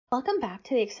Welcome back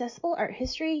to the Accessible Art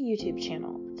History YouTube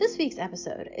channel. This week's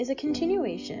episode is a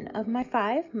continuation of my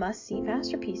 5 must-see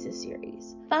masterpieces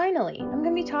series. Finally, I'm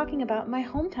going to be talking about my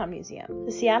hometown museum,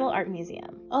 the Seattle Art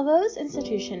Museum. Although this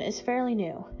institution is fairly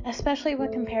new, especially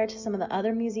when compared to some of the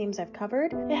other museums I've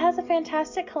covered, it has a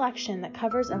fantastic collection that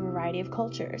covers a variety of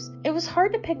cultures. It was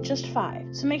hard to pick just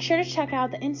 5, so make sure to check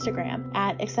out the Instagram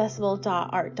at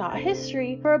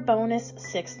accessible.art.history for a bonus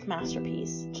 6th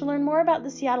masterpiece. To learn more about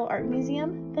the Seattle Art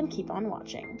Museum, then keep on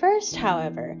watching. First,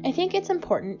 however, I think it's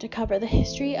important to cover the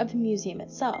history of the museum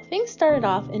itself. Things started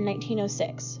off in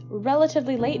 1906,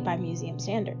 relatively late by museum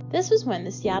standards. This was when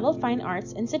the Seattle Fine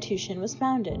Arts Institution was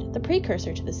founded, the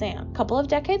precursor to the SAM. A couple of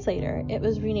decades later, it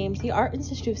was renamed the Art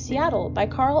Institute of Seattle by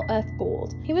Carl F.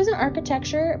 Gould. He was an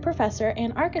architecture professor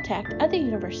and architect at the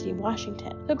University of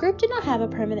Washington. The group did not have a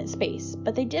permanent space,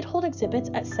 but they did hold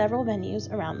exhibits at several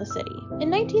venues around the city.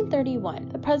 In 1931,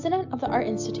 the president of the Art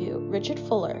Institute, Richard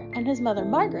Fuller, and his mother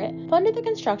Margaret funded the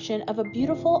construction of a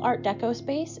beautiful Art Deco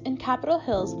space in Capitol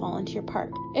Hill's Volunteer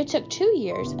Park. It took 2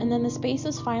 years, and then the space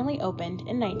was finally opened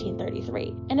in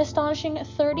 1933. An astonishing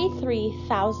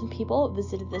 33,000 people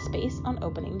visited the space on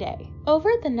opening day. Over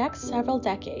the next several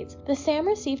decades, the SAM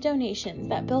received donations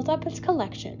that built up its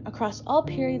collection across all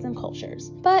periods and cultures,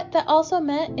 but that also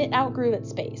meant it outgrew its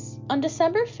space. On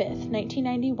December 5th,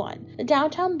 1991, the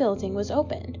downtown building was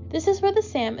opened. This is where the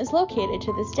SAM is located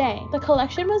to this day. The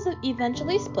collection was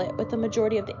eventually split, with the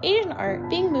majority of the Asian art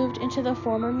being moved into the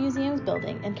former museum's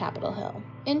building in Capitol Hill.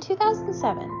 In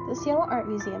 2007, the Seattle Art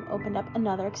Museum opened up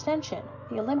another extension,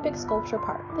 the Olympic Sculpture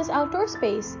Park. This outdoor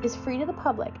space is free to the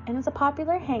public and is a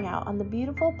popular hangout on the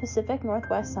beautiful Pacific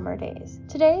Northwest summer days.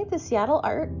 Today, the Seattle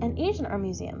Art and Asian Art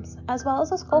Museums, as well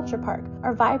as the Sculpture Park,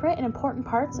 are vibrant and important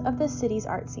parts of the city's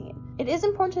art scene. It is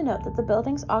important to note that the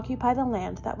buildings occupy the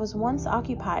land that was once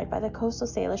occupied by the Coastal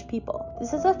Salish people.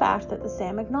 This is a fact that the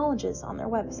SAM acknowledges on their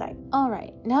website.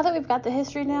 Alright, now that we've got the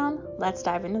history down, let's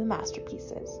dive into the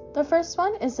masterpieces. The first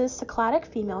one is this Cycladic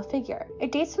female figure.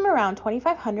 It dates from around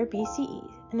 2500 BCE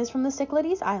and is from the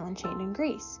Cyclades island chain in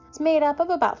Greece. It's made up of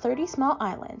about 30 small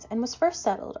islands and was first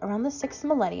settled around the 6th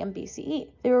millennium BCE.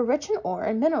 They were rich in ore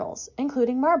and minerals,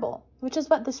 including marble, which is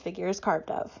what this figure is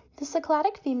carved of. The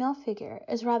Cycladic female figure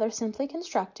is rather simply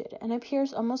constructed and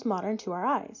appears almost modern to our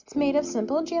eyes. It's made of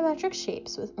simple geometric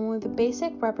shapes with only the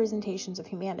basic representations of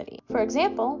humanity. For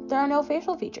example, there are no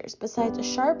facial features besides a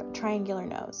sharp, triangular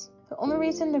nose. The only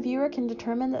reason the viewer can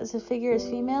determine that the figure is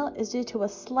female is due to a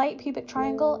slight pubic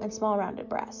triangle and small rounded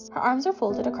breasts. Her arms are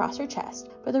folded across her chest,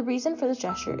 but the reason for this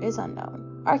gesture is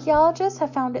unknown. Archaeologists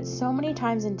have found it so many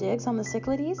times in digs on the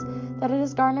Cyclades that it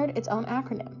has garnered its own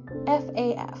acronym,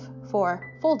 FAF, for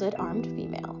Folded Armed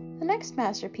Female. The next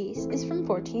masterpiece is from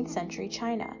 14th century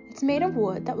China. It's made of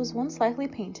wood that was once likely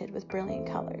painted with brilliant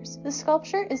colors. The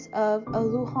sculpture is of a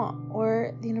Luhan,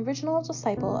 or the original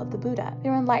disciple of the Buddha. They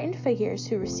were enlightened figures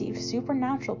who received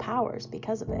supernatural powers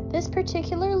because of it. This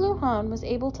particular Luhan was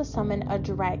able to summon a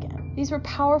dragon. These were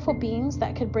powerful beings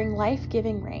that could bring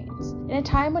life-giving rains. In a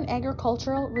time when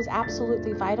agriculture was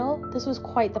absolutely vital, this was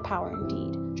quite the power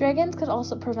indeed. Dragons could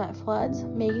also prevent floods,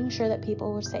 making sure that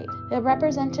people were safe. They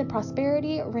represented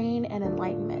prosperity, rain, and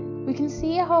enlightenment. We can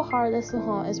see how hard this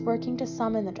Luhan is working to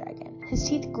summon the dragon. His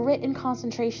teeth grit in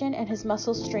concentration and his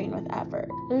muscles strain with effort.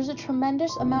 There's a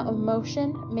tremendous amount of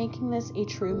motion, making this a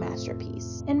true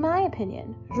masterpiece. In my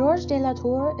opinion, Georges de la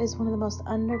Tour is one of the most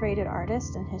underrated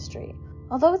artists in history.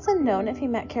 Although it's unknown if he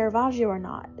met Caravaggio or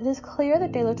not, it is clear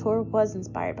that de la Tour was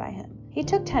inspired by him. He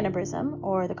took tenebrism,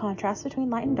 or the contrast between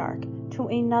light and dark, to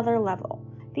another level.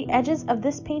 The edges of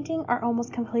this painting are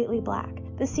almost completely black.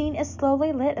 The scene is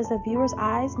slowly lit as the viewer's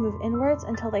eyes move inwards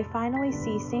until they finally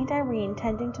see Saint Irene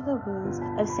tending to the wounds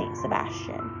of Saint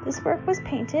Sebastian. This work was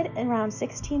painted in around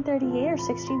 1638 or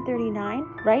 1639,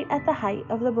 right at the height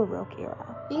of the Baroque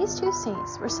era. These two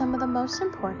saints were some of the most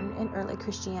important in early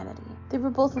Christianity. They were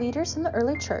both leaders in the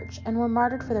early church and were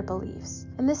martyred for their beliefs.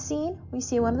 In this scene, we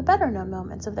see one of the better-known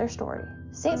moments of their story.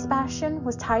 Saint Sebastian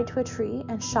was tied to a tree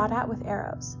and shot at with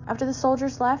arrows. After the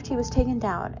soldiers left, he was taken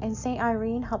down, and Saint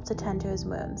Irene helped to tend to his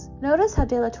wounds. Notice how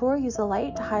de la Tour used the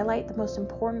light to highlight the most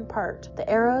important part, the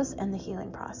arrows and the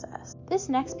healing process. This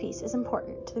next piece is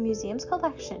important to the museum's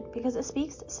collection because it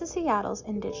speaks to Seattle's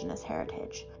indigenous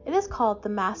heritage. It is called the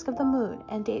Mask of the Moon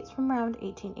and dates from around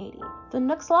 1880. The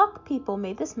Nuxalk people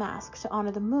made this mask to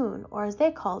honor the moon, or as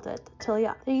they called it,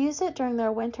 Tilya. They used it during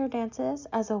their winter dances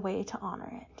as a way to honor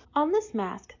it. On this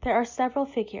mask, there are several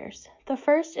figures. The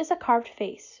first is a carved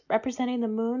face, representing the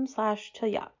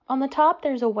moon/Tilyuk. On the top,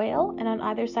 there's a whale, and on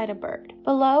either side a bird.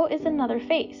 Below is another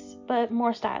face, but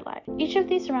more stylized. Each of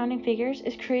these surrounding figures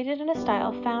is created in a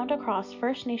style found across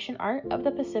First Nation art of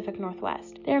the Pacific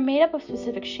Northwest. They are made up of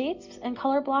specific shapes and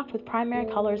color blocked with primary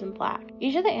colors in black.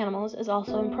 Each of the animals is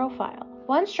also in profile.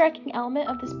 One striking element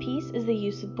of this piece is the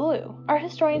use of blue. Art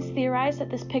historians theorize that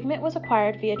this pigment was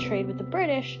acquired via trade with the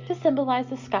British to symbolize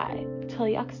the sky,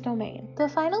 Tilyuk's domain. The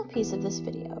final piece of this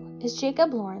video is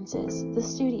Jacob Lawrence's The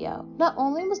Studio. Not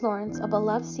only was Lawrence a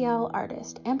beloved Seattle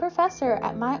artist and professor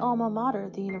at my alma mater,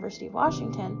 the University of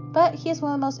Washington, but he is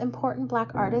one of the most important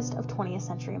Black artists of 20th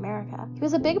century America. He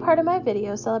was a big part of my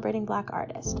video celebrating Black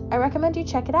artists. I recommend you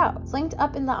check it out. It's linked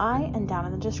up in the eye and down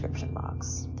in the description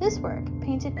box. This work,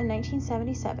 painted in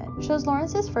 1977, shows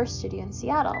Lawrence's first studio in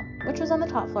Seattle, which was on the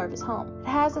top floor of his home. It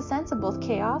has a sense of both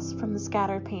chaos from the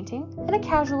scattered painting and a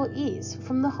casual ease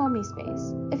from the homey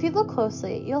space. If you look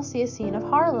closely, you'll see a scene of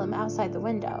Harlem outside the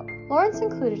window. Lawrence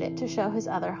included it to show his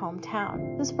other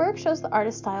hometown. This work shows the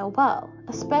artist's style well,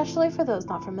 especially for those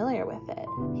not familiar with it.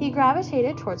 He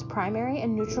gravitated towards primary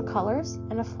and neutral colors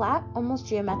and a flat, almost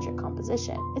geometric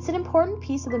composition. It's an important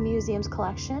piece of the museum's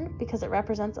collection because it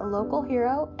represents a local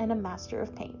hero and a master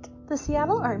of paint. The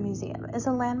Seattle Art Museum is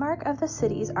a landmark of the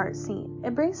city's art scene.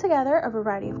 It brings together a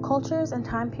variety of cultures and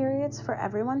time periods for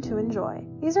everyone to enjoy.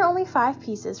 These are only 5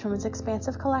 pieces from its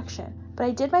expansive collection, but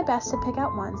I did my best to pick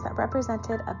out ones that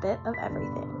represented a bit of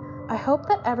everything. I hope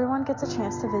that everyone gets a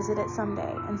chance to visit it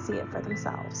someday and see it for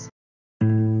themselves.